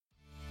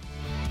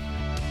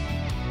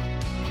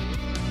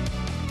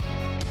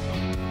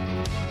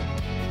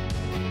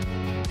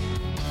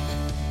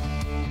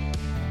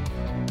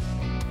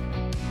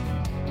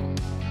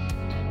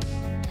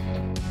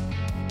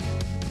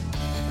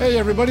Hey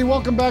everybody,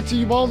 welcome back to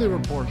Ubaldi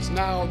Reports.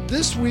 Now,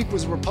 this week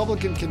was a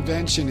Republican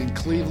convention in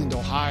Cleveland,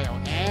 Ohio,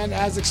 and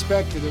as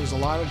expected, there was a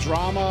lot of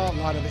drama, a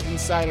lot of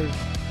insider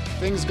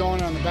things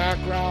going on in the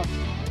background.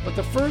 But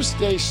the first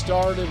day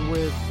started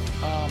with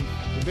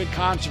the big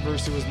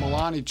controversy was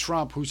Melania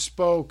Trump, who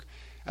spoke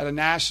at a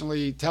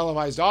nationally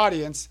televised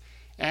audience,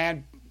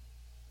 and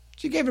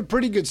she gave a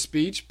pretty good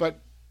speech,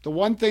 but the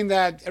one thing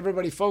that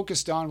everybody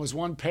focused on was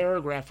one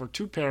paragraph or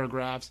two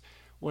paragraphs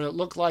where it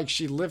looked like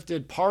she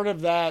lifted part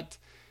of that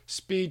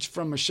speech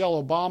from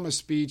Michelle Obama's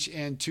speech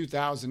in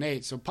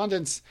 2008. So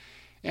pundits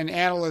and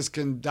analysts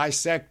can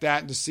dissect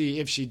that to see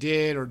if she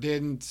did or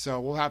didn't. So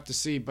we'll have to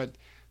see. But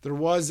there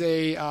was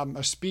a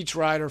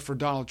speechwriter for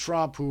Donald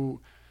Trump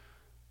who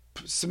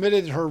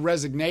submitted her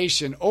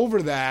resignation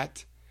over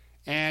that,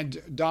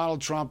 and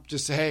Donald Trump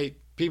just said, hey,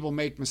 people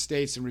make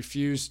mistakes, and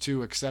refused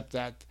to accept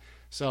that.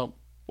 So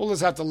we'll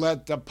just have to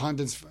let the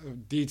pundits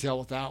detail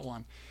with that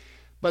one.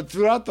 But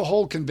throughout the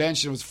whole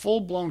convention, it was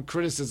full-blown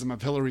criticism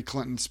of Hillary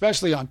Clinton,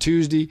 especially on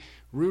Tuesday.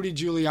 Rudy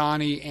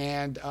Giuliani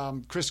and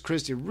Chris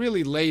Christie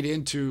really laid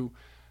into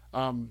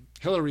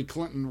Hillary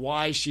Clinton,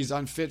 why she's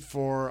unfit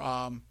for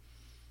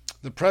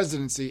the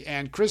presidency.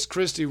 And Chris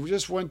Christie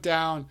just went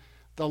down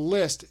the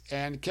list,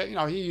 and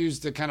he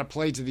used to kind of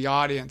play to the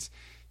audience.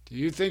 Do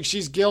you think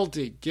she's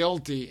guilty?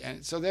 Guilty.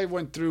 And so they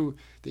went through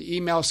the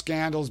email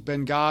scandals,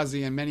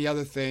 Benghazi, and many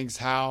other things,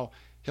 how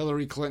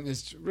Hillary Clinton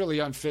is really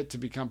unfit to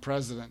become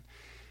president.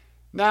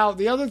 Now,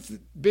 the other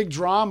big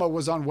drama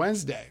was on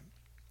Wednesday.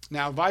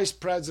 Now, Vice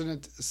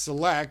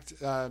President-elect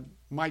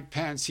Mike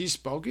Pence, he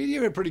spoke. He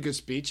gave a pretty good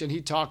speech, and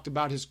he talked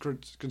about his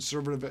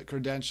conservative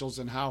credentials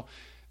and how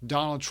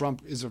Donald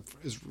Trump is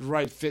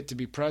right fit to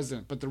be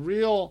president. But the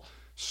real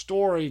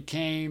story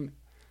came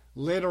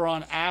later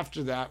on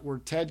after that, where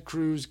Ted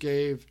Cruz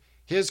gave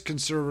his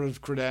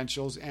conservative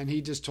credentials, and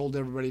he just told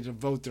everybody to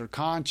vote their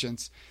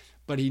conscience,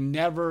 but he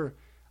never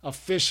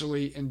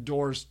officially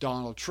endorsed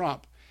Donald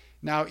Trump.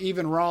 Now,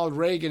 even Ronald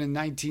Reagan in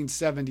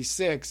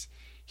 1976,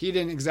 he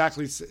didn't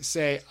exactly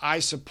say, I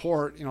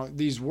support,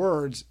 these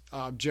words,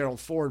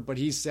 Gerald Ford, but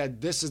he said,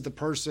 this is the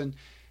person,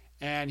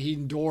 and he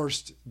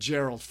endorsed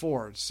Gerald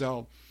Ford.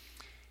 So,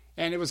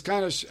 and it was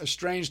kind of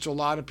strange to a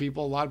lot of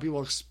people. A lot of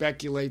people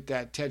speculate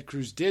that Ted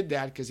Cruz did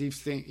that because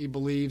he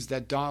believes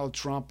that Donald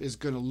Trump is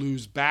going to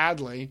lose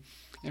badly.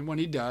 And when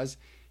he does,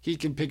 he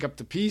can pick up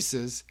the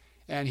pieces,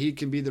 and he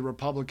can be the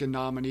Republican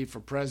nominee for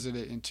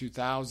president in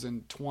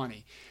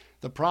 2020.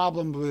 The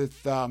problem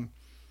with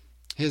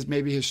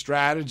his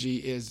strategy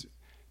is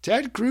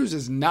Ted Cruz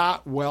is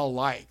not well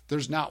liked.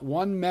 There's not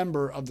one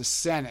member of the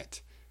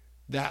Senate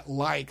that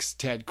likes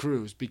Ted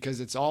Cruz because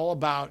it's all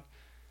about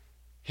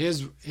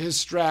his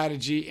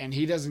strategy, and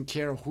he doesn't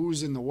care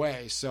who's in the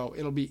way. So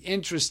it'll be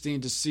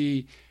interesting to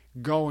see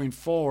going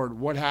forward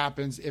what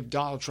happens if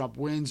Donald Trump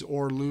wins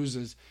or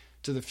loses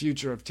to the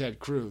future of Ted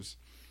Cruz.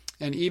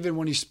 And even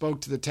when he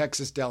spoke to the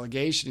Texas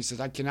delegation, he says,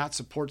 I cannot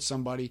support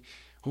somebody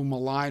who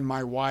maligned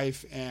my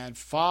wife and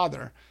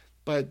father.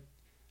 But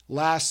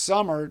last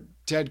summer,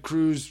 Ted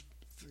Cruz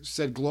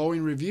said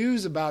glowing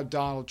reviews about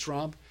Donald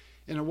Trump,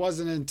 and it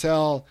wasn't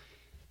until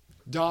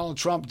Donald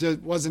Trump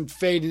wasn't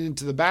fading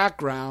into the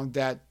background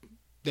that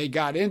they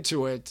got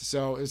into it.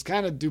 So it's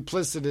kind of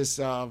duplicitous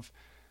of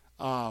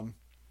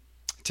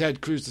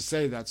Ted Cruz to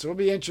say that. So it'll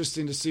be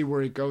interesting to see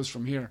where it goes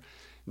from here.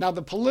 Now,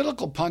 the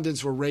political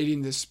pundits were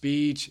rating this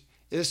speech.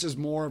 This is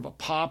more of a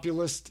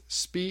populist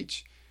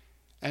speech.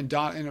 And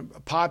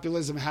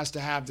populism has to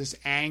have this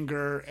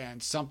anger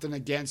and something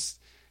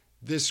against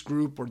this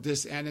group or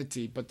this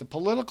entity. But the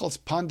political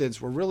pundits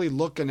were really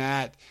looking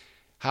at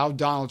how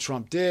Donald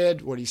Trump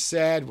did, what he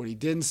said, what he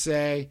didn't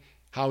say,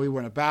 how he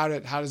went about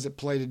it, how does it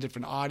play to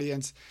different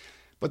audience.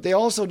 But they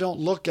also don't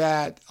look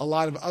at a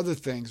lot of other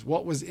things.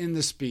 What was in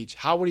the speech?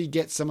 How would he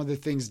get some of the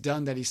things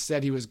done that he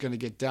said he was going to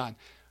get done?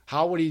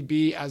 How would he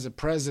be as a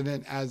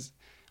president, as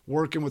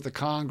working with the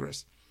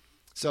Congress?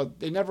 So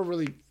they never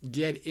really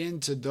get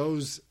into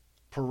those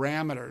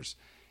parameters.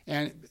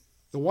 And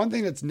the one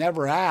thing that's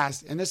never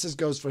asked, and this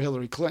goes for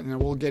Hillary Clinton,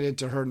 and we'll get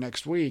into her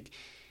next week,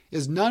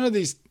 is none of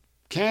these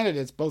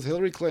candidates, both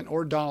Hillary Clinton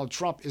or Donald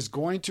Trump, is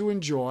going to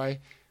enjoy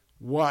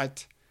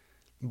what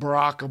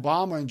Barack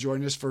Obama enjoyed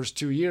in his first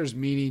 2 years,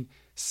 meaning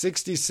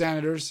 60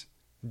 senators,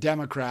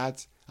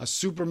 Democrats, a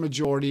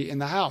supermajority in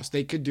the House.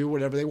 They could do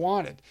whatever they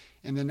wanted.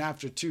 And then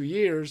after 2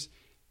 years,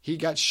 he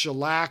got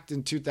shellacked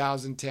in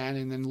 2010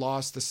 and then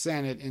lost the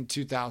Senate in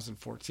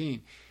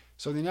 2014.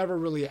 So they never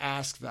really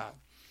asked that.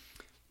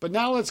 But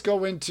now let's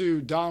go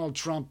into Donald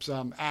Trump's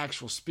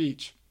actual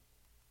speech.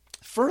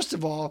 First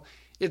of all,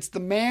 it's the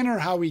manner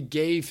how he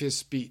gave his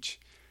speech.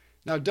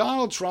 Now,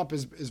 Donald Trump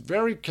is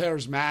very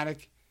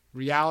charismatic,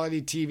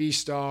 reality TV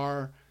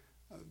star,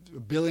 a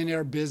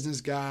billionaire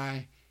business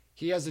guy.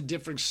 He has a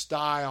different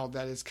style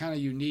that is kind of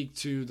unique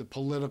to the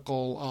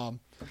political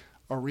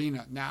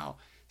arena. Now,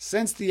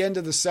 since the end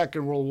of the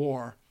Second World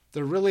War,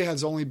 there really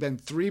has only been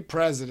 3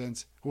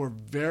 presidents who are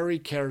very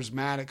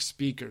charismatic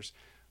speakers.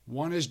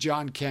 One is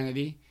John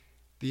Kennedy.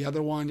 The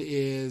other one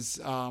is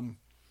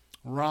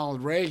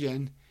Ronald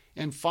Reagan.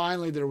 And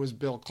finally, there was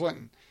Bill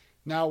Clinton.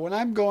 Now, when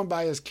I'm going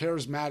by his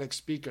charismatic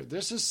speaker,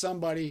 this is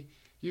somebody,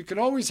 you can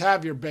always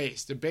have your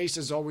base. The base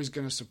is always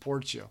going to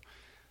support you.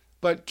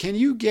 But can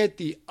you get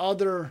the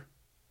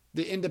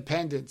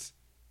independents,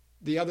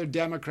 the other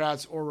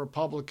Democrats or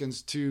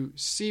Republicans to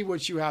see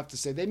what you have to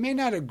say? They may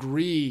not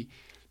agree,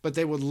 but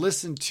they would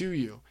listen to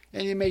you.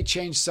 And it may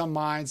change some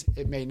minds,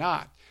 it may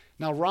not.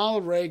 Now,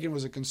 Ronald Reagan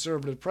was a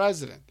conservative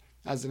president,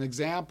 as an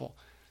example.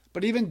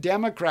 But even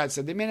Democrats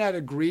said they may not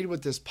agree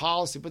with this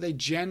policy, but they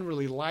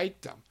generally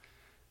liked him.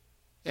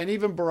 And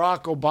even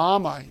Barack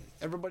Obama,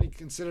 everybody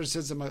considers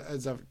him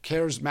as a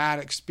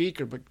charismatic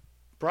speaker, but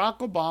Barack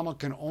Obama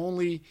can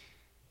only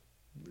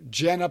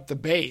gen up the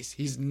base.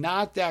 He's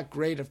not that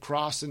great of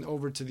crossing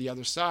over to the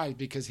other side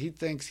because he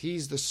thinks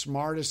he's the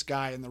smartest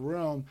guy in the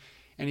room,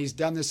 and he's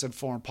done this in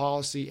foreign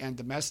policy and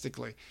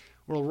domestically.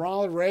 Well,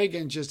 Ronald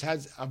Reagan just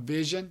has a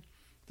vision.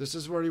 This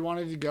is where he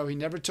wanted to go. He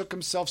never took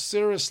himself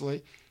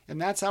seriously,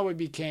 and that's how he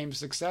became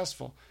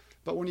successful.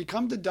 But when you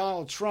come to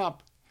Donald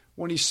Trump,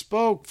 when he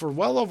spoke for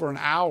well over an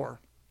hour,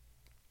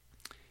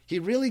 he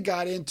really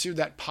got into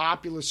that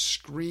populist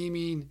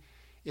screaming,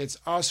 it's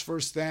us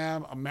versus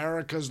them,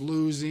 America's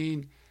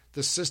losing,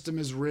 the system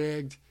is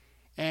rigged.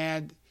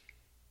 And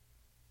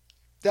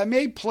that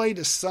may play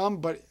to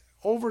some, but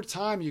over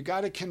time, you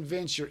got to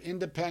convince your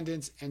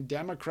independents and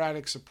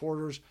Democratic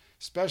supporters,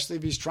 especially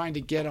if he's trying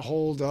to get a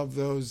hold of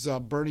those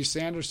Bernie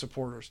Sanders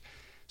supporters.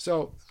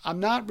 So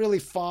I'm not really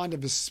fond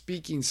of his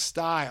speaking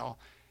style.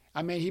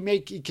 I mean,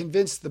 he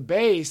convinced the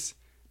base,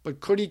 but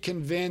could he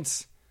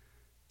convince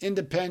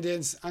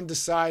independents,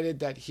 undecided,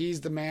 that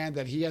he's the man,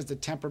 that he has the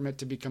temperament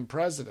to become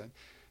president?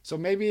 So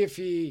maybe if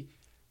he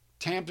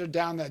tampered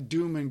down that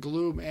doom and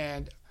gloom.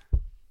 And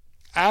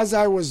as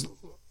I was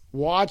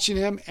watching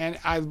him, and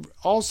I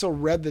also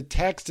read the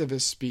text of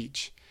his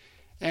speech,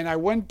 and I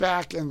went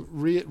back and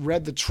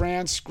read the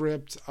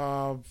transcript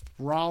of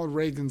Ronald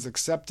Reagan's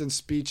acceptance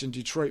speech in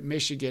Detroit,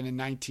 Michigan in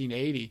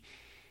 1980.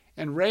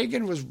 And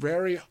Reagan was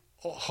very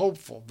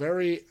hopeful,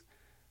 very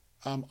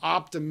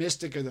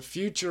optimistic of the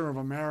future of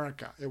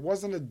America. It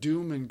wasn't a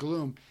doom and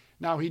gloom.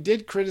 Now, he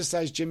did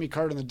criticize Jimmy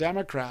Carter and the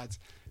Democrats,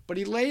 but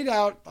he laid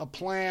out a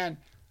plan,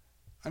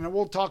 and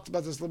we'll talk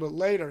about this a little bit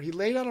later. He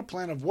laid out a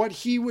plan of what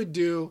he would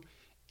do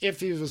if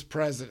he was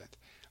president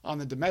on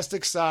the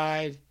domestic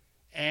side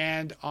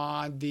and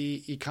on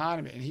the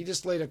economy. And he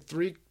just laid a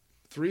three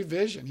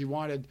vision. He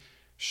wanted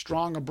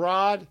strong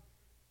abroad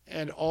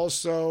and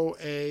also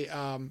a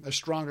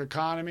strong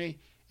economy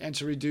and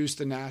to reduce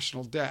the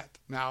national debt.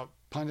 Now,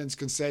 pundits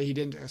can say he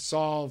didn't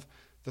solve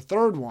the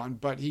third one,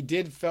 but he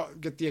did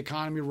get the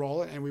economy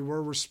rolling, and we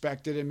were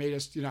respected and made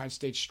us the United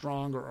States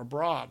stronger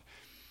abroad.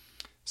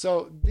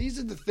 So these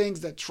are the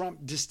things that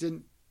Trump just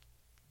didn't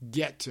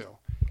get to.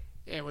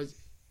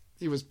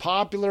 He was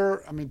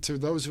popular, to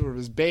those who were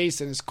his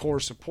base and his core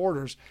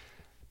supporters,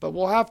 but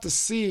we'll have to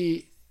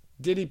see,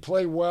 did he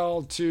play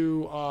well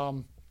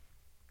to,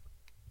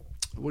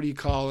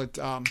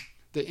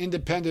 the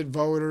independent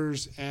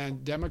voters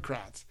and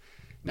Democrats.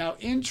 Now,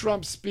 in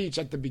Trump's speech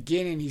at the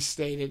beginning, he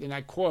stated, and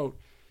I quote,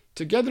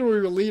 "Together we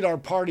will lead our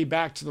party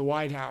back to the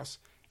White House,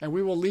 and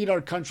we will lead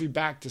our country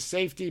back to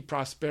safety,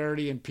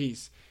 prosperity, and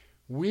peace.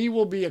 We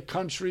will be a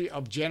country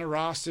of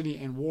generosity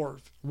and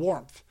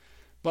warmth,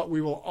 but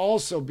we will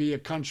also be a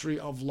country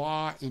of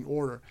law and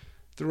order."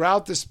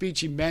 Throughout the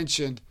speech, he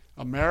mentioned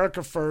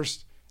America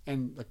first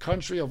and the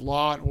country of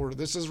law and order.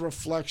 This is a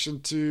reflection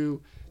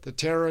to the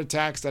terror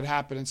attacks that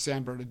happened in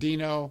San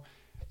Bernardino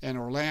and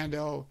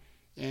Orlando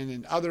and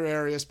in other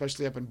areas,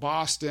 especially up in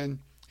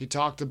Boston. He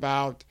talked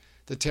about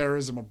the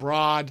terrorism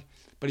abroad,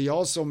 but he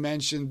also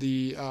mentioned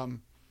the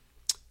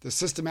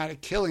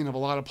systematic killing of a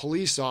lot of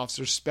police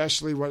officers,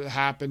 especially what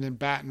happened in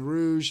Baton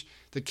Rouge,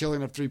 the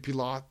killing of 3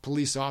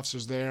 police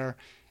officers there,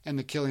 and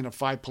the killing of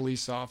 5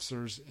 police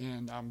officers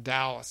in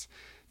Dallas.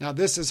 Now,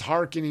 this is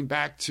hearkening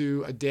back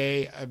to a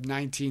day of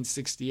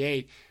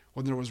 1968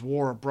 when there was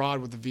war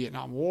abroad with the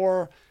Vietnam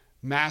War,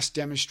 mass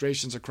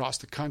demonstrations across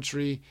the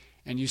country,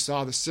 and you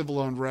saw the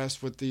civil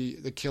unrest with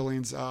the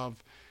killings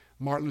of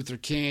Martin Luther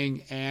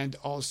King and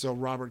also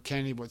Robert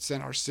Kennedy, what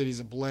sent our cities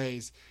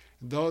ablaze.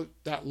 Though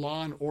that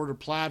law and order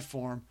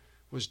platform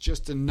was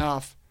just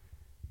enough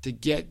to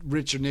get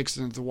Richard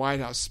Nixon into the White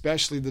House,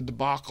 especially the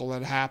debacle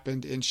that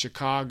happened in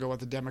Chicago at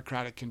the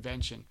Democratic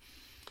Convention.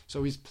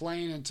 So he's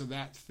playing into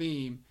that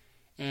theme,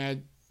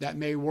 and that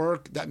may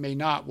work, that may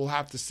not. We'll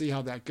have to see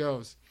how that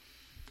goes.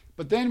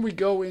 But then we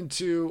go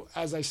into,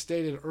 as I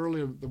stated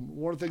earlier, the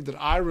one thing that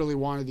I really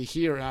wanted to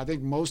hear, and I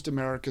think most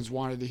Americans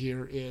wanted to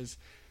hear, is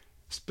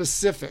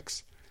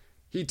specifics.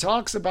 He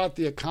talks about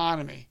the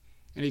economy,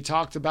 and he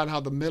talked about how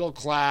the middle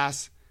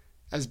class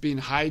as being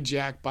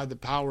hijacked by the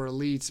power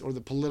elites or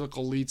the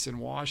political elites in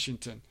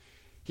Washington.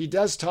 He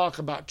does talk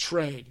about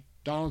trade.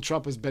 Donald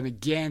Trump has been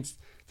against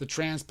the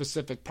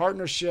Trans-Pacific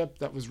Partnership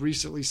that was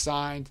recently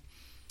signed.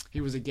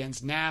 He was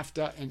against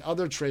NAFTA and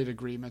other trade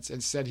agreements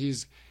and said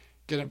he's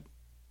going to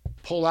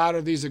pull out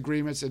of these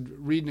agreements and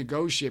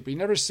renegotiate. But he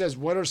never says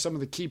what are some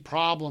of the key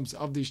problems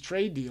of these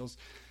trade deals,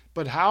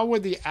 but how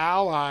would the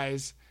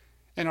allies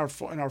and our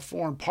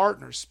foreign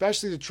partners,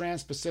 especially the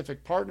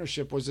Trans-Pacific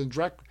Partnership, was in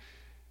direct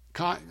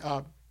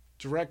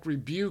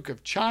rebuke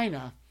of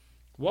China,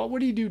 what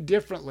would he do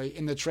differently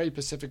in the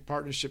Trade-Pacific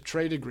Partnership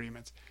trade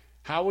agreements?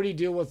 How would he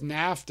deal with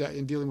NAFTA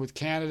in dealing with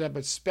Canada,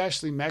 but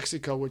especially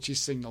Mexico, which he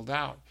signaled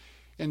out,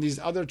 in these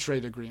other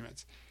trade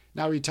agreements?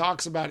 Now he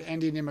talks about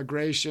ending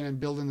immigration and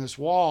building this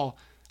wall.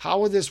 How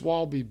would this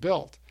wall be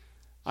built?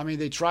 I mean,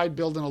 they tried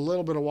building a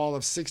little bit of wall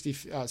of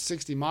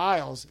 60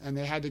 miles, and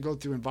they had to go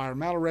through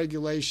environmental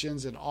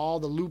regulations and all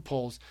the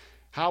loopholes.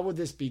 How would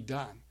this be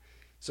done?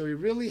 So he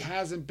really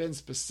hasn't been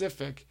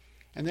specific.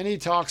 And then he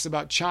talks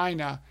about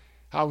China,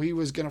 how he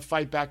was going to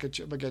fight back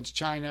against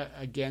China,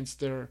 against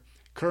their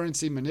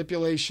currency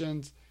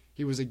manipulations.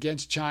 He was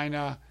against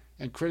China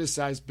and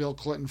criticized Bill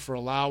Clinton for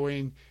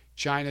allowing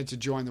China to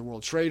join the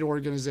World Trade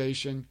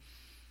Organization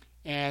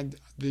and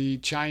the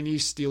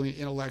Chinese stealing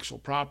intellectual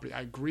property.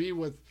 I agree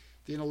with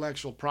the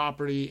intellectual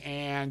property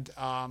and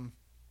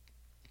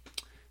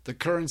the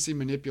currency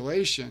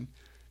manipulation,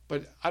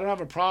 but I don't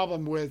have a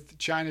problem with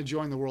China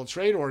joining the World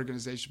Trade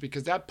Organization,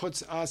 because that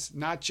puts us,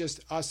 not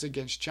just us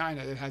against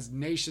China, it has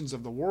nations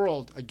of the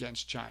world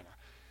against China.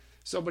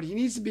 So, but he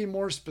needs to be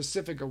more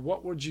specific of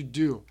what would you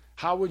do?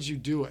 How would you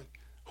do it?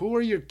 Who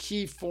are your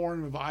key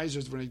foreign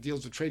advisors when he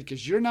deals with trade?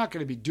 Because you're not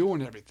going to be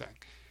doing everything.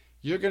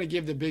 You're going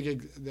to give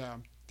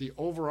the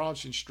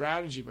overarching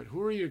strategy, but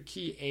who are your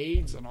key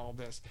aides on all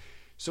this?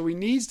 So he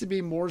needs to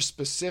be more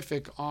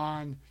specific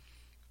on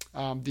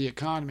the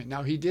economy.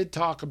 Now, he did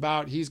talk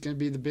about he's going to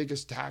be the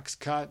biggest tax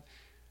cut,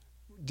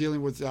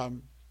 dealing with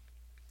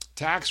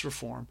tax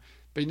reform,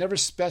 but he never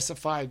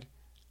specified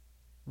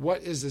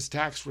what is this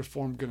tax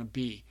reform going to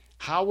be.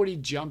 How would he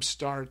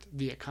jumpstart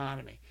the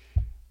economy?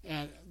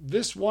 And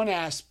this one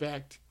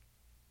aspect,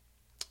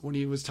 when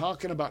he was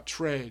talking about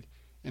trade,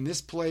 and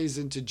this plays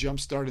into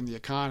jumpstarting the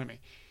economy,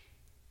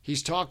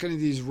 he's talking to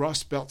these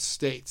Rust Belt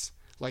states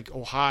like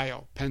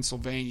Ohio,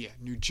 Pennsylvania,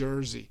 New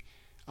Jersey,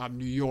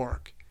 New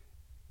York,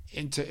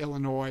 into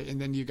Illinois, and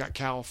then you got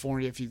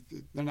California.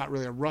 They're not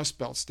really a Rust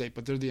Belt state,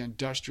 but they're the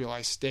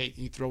industrialized state.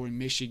 You throw in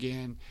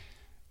Michigan,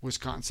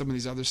 Wisconsin, some of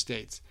these other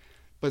states.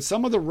 But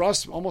some of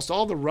almost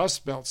all the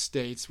Rust Belt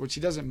states, which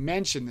he doesn't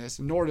mention this,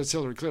 nor does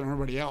Hillary Clinton or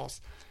anybody else,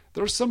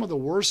 they're some of the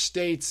worst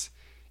states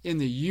in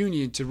the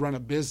union to run a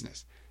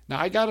business. Now,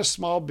 I got a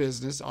small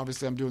business.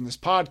 Obviously, I'm doing this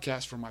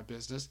podcast for my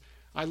business.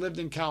 I lived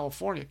in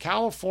California.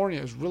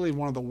 California is really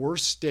one of the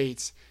worst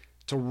states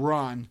to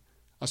run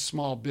a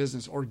small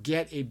business or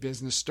get a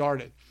business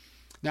started.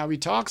 Now, he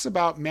talks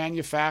about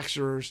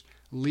manufacturers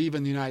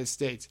leaving the United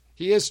States.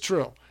 He is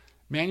true.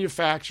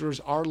 Manufacturers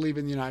are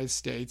leaving the United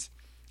States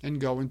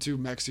and going to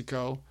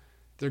Mexico.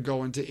 They're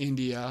going to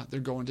India. They're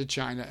going to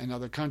China and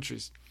other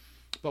countries.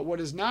 But what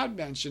is not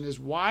mentioned is,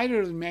 why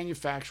are the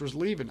manufacturers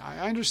leaving? I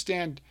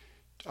understand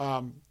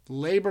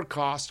labor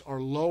costs are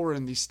lower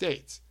in these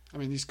states.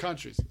 These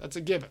countries. That's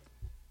a given.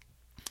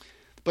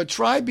 But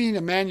try being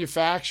a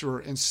manufacturer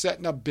and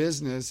setting up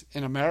business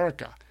in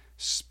America,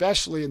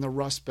 especially in the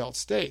Rust Belt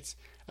states.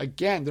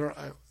 Again,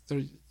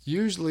 they're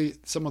usually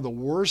some of the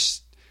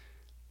worst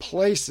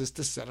places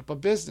to set up a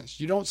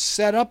business. You don't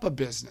set up a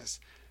business.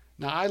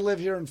 Now, I live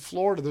here in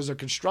Florida. There's a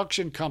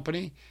construction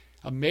company,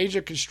 a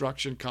major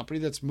construction company,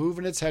 that's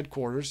moving its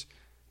headquarters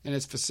and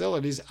its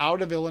facilities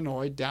out of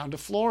Illinois down to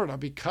Florida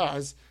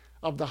because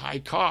of the high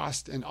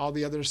cost and all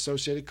the other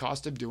associated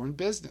cost of doing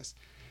business.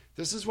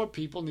 This is what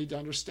people need to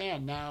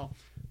understand. Now,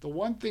 the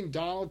one thing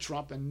Donald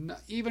Trump and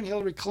even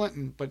Hillary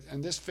Clinton, but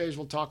in this phase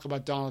we'll talk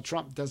about Donald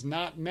Trump, does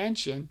not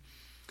mention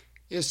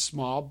is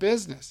small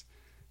business.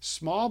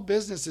 Small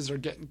businesses are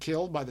getting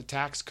killed by the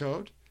tax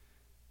code,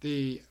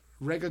 the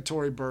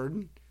regulatory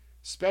burden,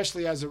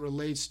 especially as it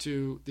relates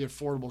to the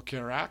Affordable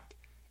Care Act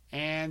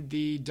and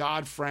the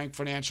Dodd-Frank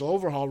financial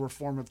overhaul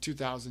reform of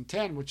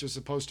 2010, which is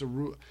supposed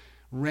to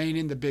rein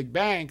in the big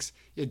banks.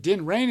 It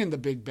didn't rein in the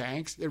big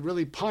banks. It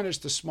really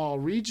punished the small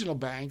regional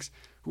banks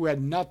who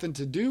had nothing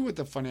to do with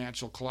the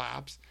financial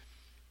collapse.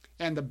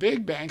 And the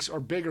big banks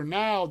are bigger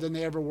now than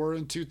they ever were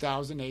in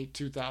 2008,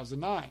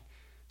 2009.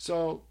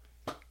 So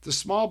the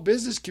small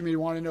business community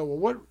want to know,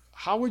 well,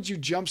 how would you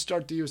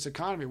jumpstart the U.S.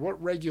 economy?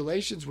 What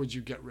regulations would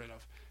you get rid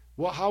of?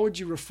 Well, how would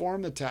you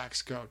reform the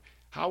tax code?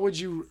 How would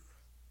you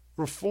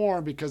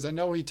reform? Because I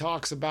know he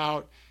talks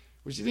about,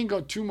 which he didn't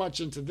go too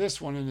much into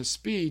this one in his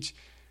speech,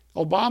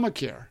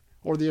 Obamacare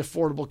or the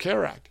Affordable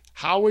Care Act.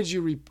 How would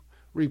you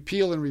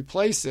repeal and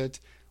replace it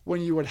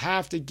when you would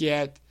have to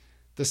get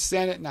the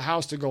Senate and the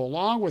House to go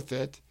along with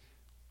it?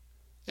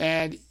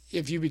 And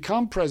if you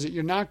become president,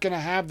 you're not going to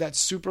have that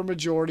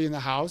supermajority in the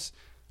House,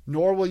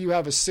 nor will you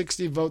have a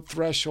 60-vote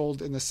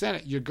threshold in the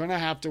Senate. You're going to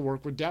have to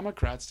work with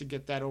Democrats to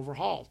get that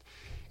overhauled.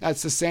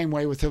 That's the same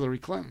way with Hillary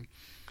Clinton.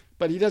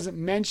 But he doesn't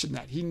mention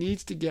that. He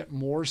needs to get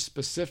more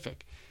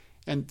specific.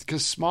 And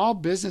because small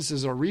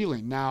businesses are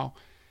reeling. Now,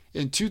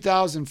 in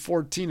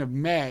 2014 of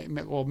May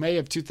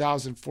of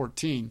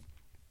 2014,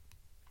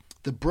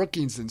 the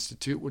Brookings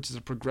Institute, which is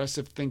a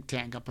progressive think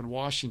tank up in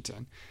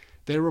Washington,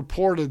 they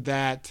reported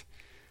that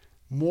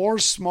more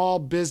small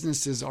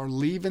businesses are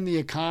leaving the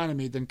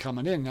economy than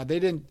coming in. Now, they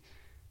didn't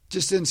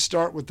just didn't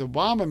start with the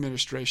Obama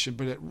administration,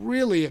 but it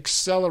really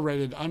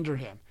accelerated under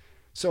him.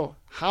 So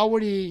how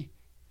would he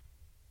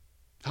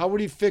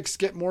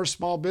get more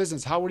small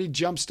business? How would he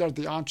jumpstart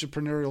the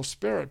entrepreneurial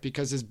spirit?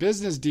 Because his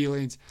business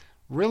dealings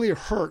really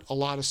hurt a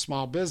lot of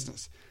small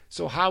business.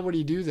 So how would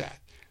he do that?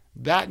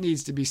 That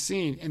needs to be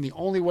seen. And the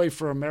only way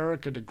for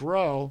America to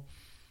grow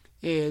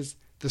is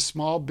the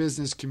small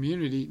business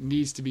community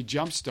needs to be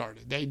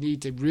jump-started. They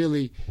need to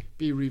really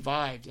be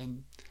revived.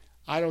 And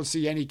I don't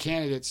see any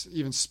candidates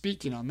even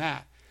speaking on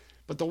that.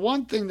 But the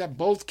one thing that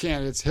both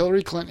candidates,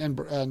 Hillary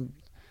Clinton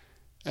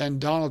and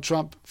Donald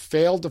Trump,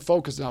 failed to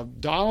focus on.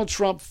 Donald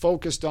Trump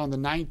focused on the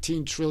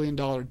 $19 trillion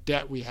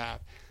debt we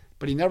have,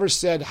 but he never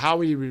said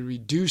how he would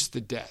reduce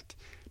the debt,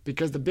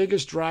 because the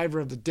biggest driver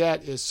of the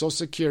debt is Social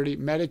Security,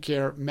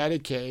 Medicare,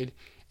 Medicaid,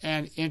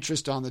 and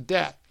interest on the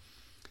debt.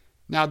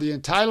 Now, the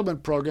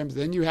entitlement programs,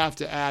 then you have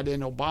to add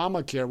in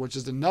Obamacare, which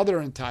is another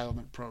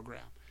entitlement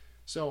program.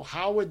 So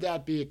how would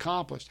that be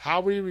accomplished?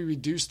 How would we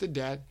reduce the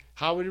debt?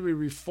 How would we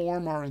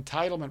reform our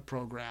entitlement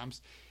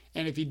programs?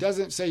 And if he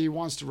doesn't say he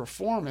wants to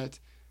reform it,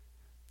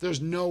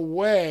 there's no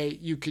way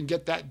you can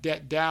get that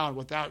debt down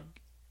without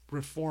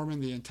reforming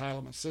the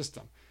entitlement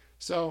system.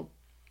 So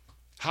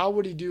how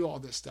would he do all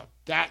this stuff?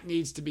 That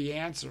needs to be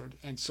answered.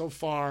 And so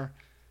far,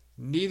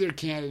 neither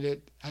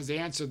candidate has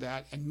answered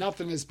that. And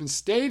nothing has been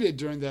stated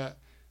during the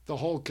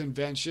whole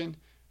convention,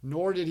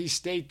 nor did he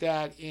state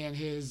that in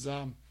his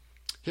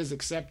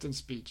acceptance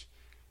speech.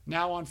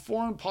 Now, on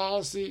foreign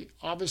policy,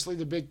 obviously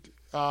the big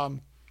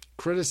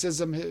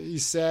criticism he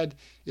said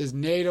is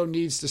NATO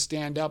needs to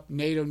stand up.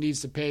 NATO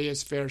needs to pay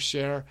its fair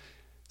share.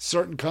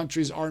 Certain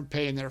countries aren't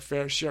paying their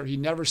fair share. He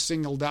never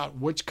singled out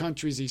which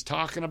countries he's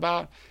talking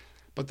about.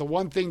 But the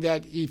one thing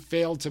that he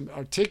failed to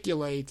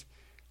articulate,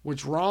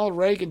 which Ronald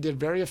Reagan did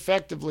very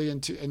effectively in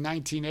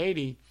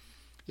 1980,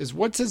 is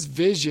what's his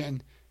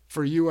vision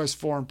for U.S.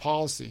 foreign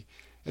policy.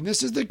 And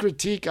this is the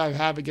critique I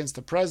have against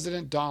the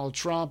president, Donald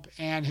Trump,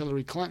 and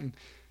Hillary Clinton.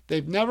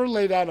 They've never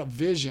laid out a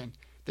vision.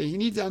 That you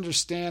need to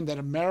understand that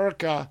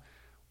America,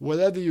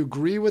 whether you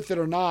agree with it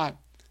or not,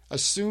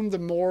 assumed the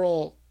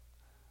moral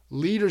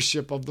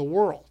leadership of the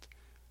world.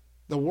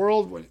 The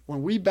world,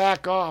 when we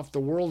back off, the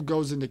world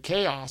goes into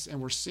chaos,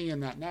 and we're seeing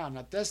that now.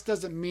 Now, this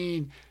doesn't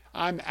mean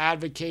I'm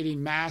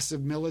advocating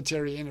massive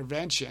military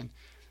intervention.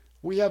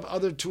 We have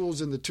other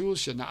tools in the tool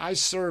shed. Now, I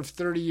served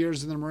 30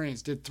 years in the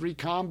Marines, did 3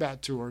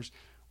 combat tours.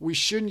 We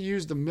shouldn't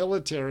use the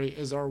military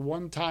as our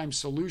one-time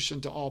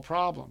solution to all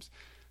problems.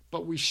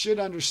 But we should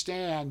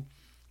understand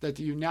that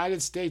the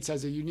United States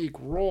has a unique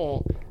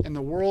role, and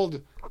the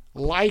world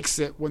likes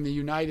it when the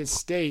United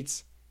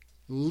States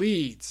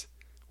leads.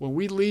 When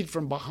we lead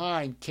from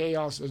behind,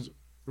 chaos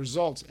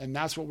results, and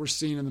that's what we're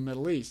seeing in the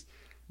Middle East.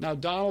 Now,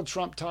 Donald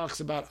Trump talks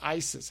about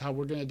ISIS, how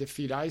we're going to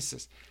defeat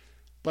ISIS,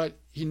 but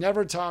he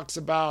never talks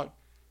about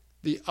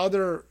the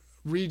other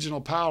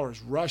regional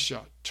powers,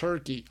 Russia,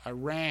 Turkey,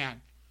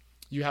 Iran.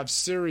 You have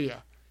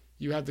Syria.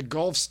 You have the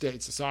Gulf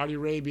states, Saudi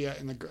Arabia,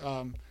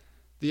 and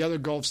the other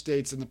Gulf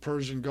states in the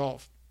Persian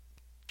Gulf.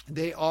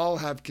 They all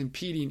have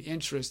competing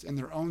interests in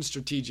their own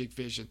strategic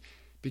vision.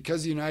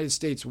 Because the United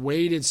States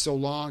waited so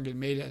long and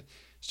made a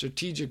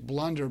strategic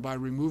blunder by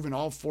removing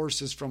all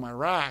forces from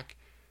Iraq,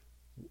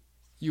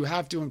 you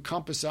have to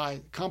encompass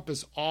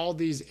all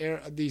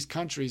these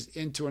countries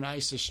into an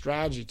ISIS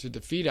strategy to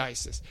defeat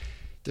ISIS.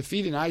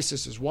 Defeating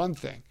ISIS is one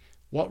thing.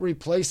 What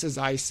replaces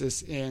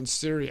ISIS in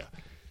Syria?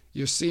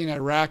 You're seeing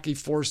Iraqi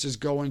forces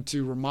go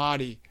into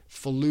Ramadi,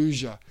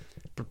 Fallujah,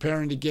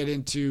 preparing to get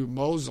into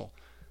Mosul.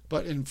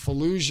 But in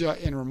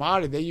Fallujah and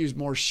Ramadi, they use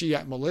more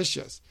Shiite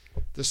militias.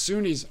 The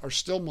Sunnis are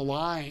still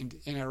maligned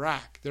in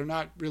Iraq. They're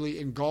not really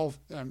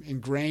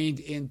ingrained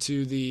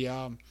into the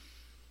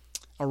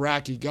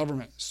Iraqi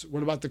government. So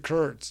what about the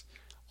Kurds?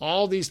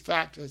 All these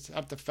factors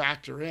have to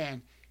factor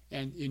in,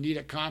 and you need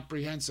a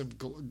comprehensive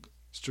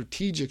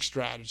strategic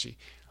strategy.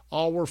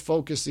 All we're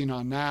focusing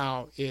on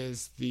now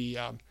is the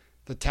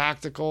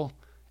tactical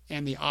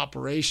and the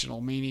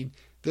operational, meaning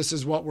this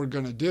is what we're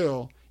going to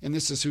do, and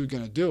this is who's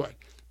going to do it.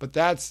 But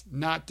that's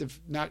not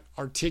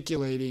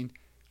articulating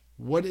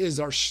what is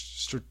our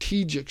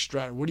strategic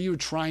strategy. What are you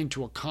trying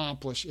to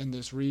accomplish in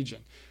this region?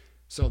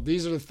 So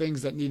these are the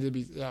things that need to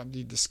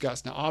be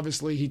discussed. Now,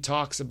 obviously, he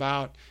talks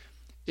about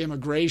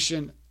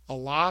immigration a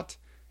lot,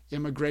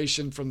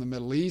 immigration from the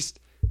Middle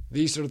East.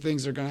 These are the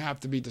things that are going to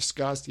have to be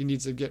discussed. He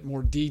needs to get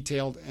more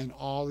detailed in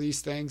all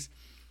these things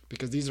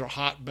because these are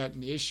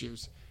hot-button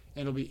issues.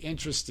 And it'll be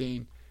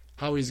interesting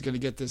how he's going to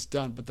get this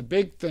done. But the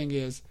big thing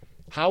is,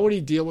 how would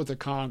he deal with the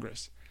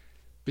Congress?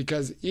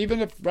 Because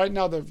even if right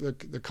now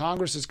the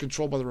Congress is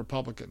controlled by the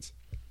Republicans,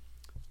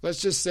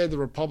 let's just say the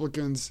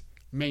Republicans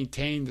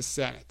maintain the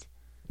Senate.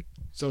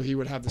 So he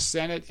would have the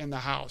Senate and the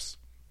House.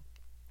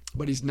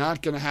 But he's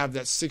not going to have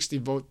that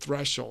 60-vote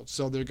threshold.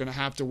 So they're going to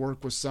have to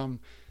work with some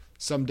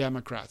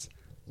Democrats.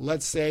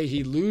 Let's say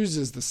he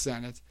loses the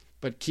Senate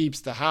but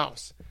keeps the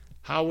House.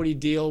 How would he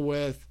deal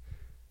with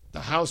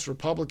the House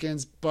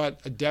Republicans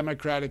but a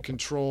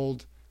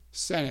Democratic-controlled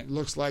Senate? It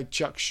looks like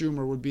Chuck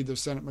Schumer would be the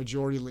Senate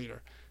Majority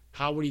Leader.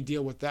 How would he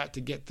deal with that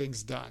to get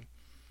things done?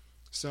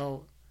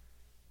 So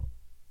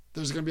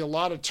there's going to be a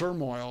lot of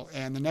turmoil,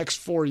 and the next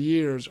 4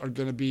 years are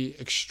going to be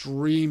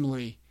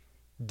extremely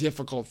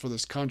difficult for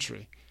this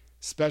country,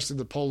 especially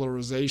the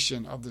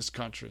polarization of this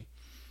country.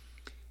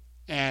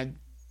 And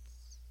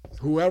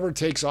whoever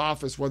takes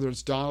office, whether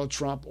it's Donald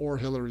Trump or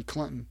Hillary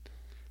Clinton,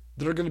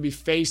 they're going to be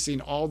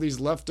facing all these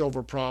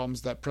leftover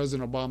problems that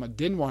President Obama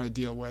didn't want to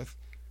deal with.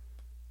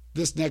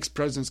 This next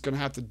president's going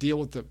to have to deal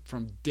with it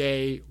from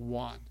day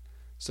one.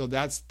 So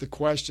that's the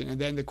question. And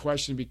then the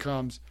question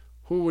becomes,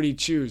 who would he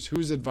choose?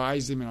 Who's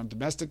advising him on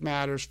domestic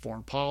matters,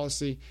 foreign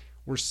policy?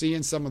 We're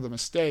seeing some of the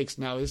mistakes.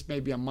 Now, this may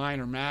be a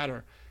minor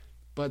matter,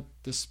 but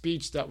the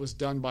speech that was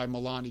done by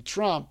Melania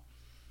Trump,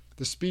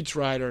 the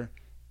speechwriter,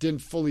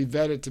 didn't fully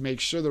vet it to make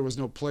sure there was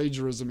no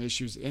plagiarism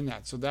issues in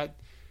that. So that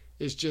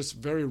is just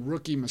very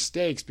rookie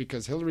mistakes,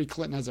 because Hillary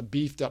Clinton has a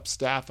beefed up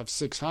staff of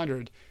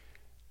 600.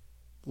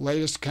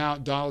 Latest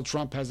count, Donald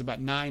Trump has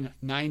about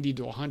 90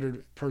 to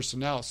 100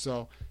 personnel.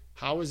 So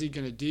how is he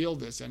going to deal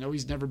this? I know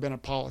he's never been a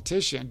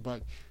politician,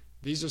 but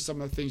these are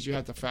some of the things you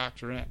have to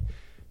factor in.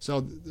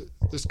 So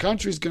this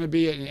country is going to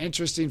be an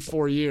interesting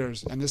 4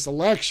 years, and this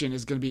election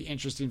is going to be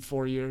interesting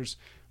 4 years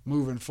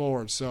moving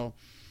forward. So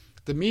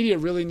the media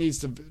really needs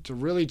to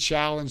really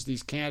challenge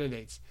these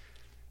candidates,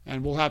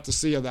 and we'll have to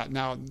see how that.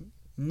 Now,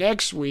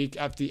 next week,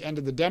 at the end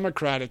of the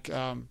Democratic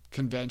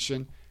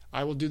convention,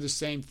 I will do the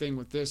same thing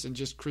with this and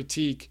just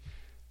critique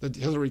the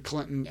Hillary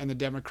Clinton and the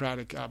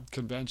Democratic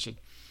convention.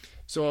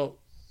 So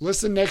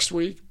listen next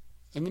week.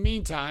 In the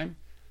meantime,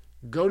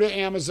 go to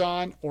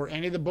Amazon or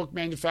any of the book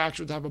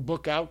manufacturers that have a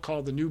book out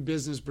called The New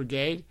Business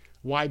Brigade,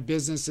 Why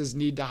Businesses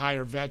Need to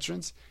Hire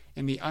Veterans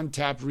and the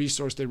Untapped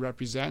Resource They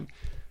Represent.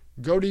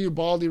 Go to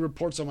Ubaldi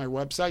Reports on my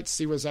website,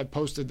 see what I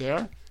posted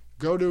there.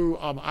 Go to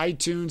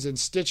iTunes and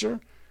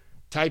Stitcher.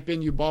 Type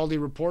in Ubaldi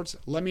Reports.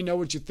 Let me know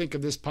what you think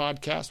of this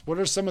podcast. What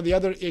are some of the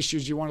other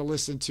issues you want to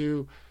listen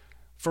to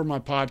for my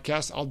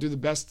podcast? I'll do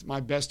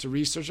my best to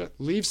research it.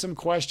 Leave some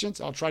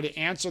questions. I'll try to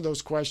answer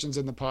those questions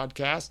in the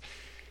podcast.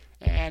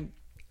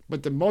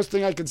 But the most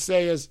thing I can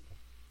say is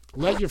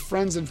let your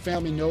friends and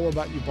family know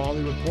about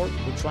Ubaldi Report.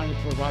 We're trying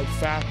to provide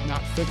fact,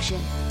 not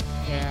fiction.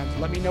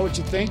 And let me know what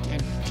you think,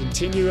 and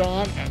continue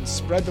on and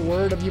spread the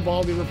word of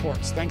Ubaldi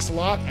Reports. Thanks a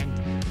lot,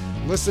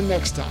 and listen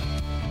next time.